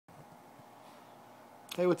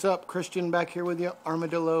Hey, what's up? Christian back here with you.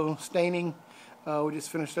 Armadillo staining. We just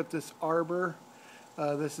finished up this Arbor.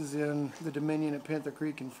 This is in the Dominion at Panther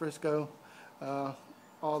Creek in Frisco.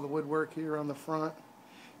 All the woodwork here on the front.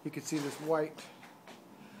 You can see this white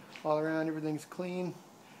all around. Everything's clean.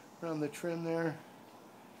 Around the trim there.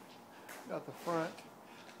 Out the front.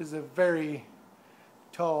 This is a very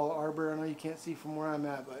tall Arbor. I know you can't see from where I'm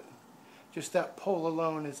at, but just that pole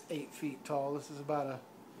alone is 8 feet tall. This is about a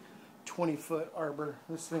 20-foot Arbor.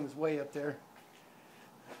 This thing's way up there.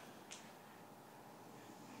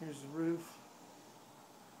 Here's the roof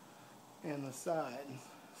and the side.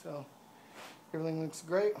 So everything looks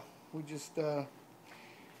great. We just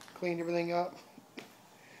cleaned everything up.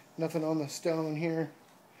 Nothing on the stone here.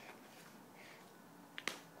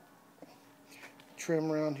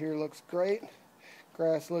 Trim around here looks great.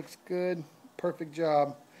 Grass looks good. Perfect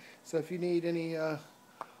job. So if you need any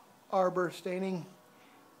Arbor staining,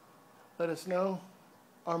 let us know.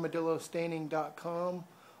 armadillostaining.com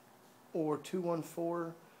or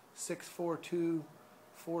 214-642-4694.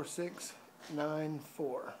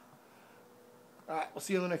 Alright, we'll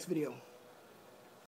see you in the next video.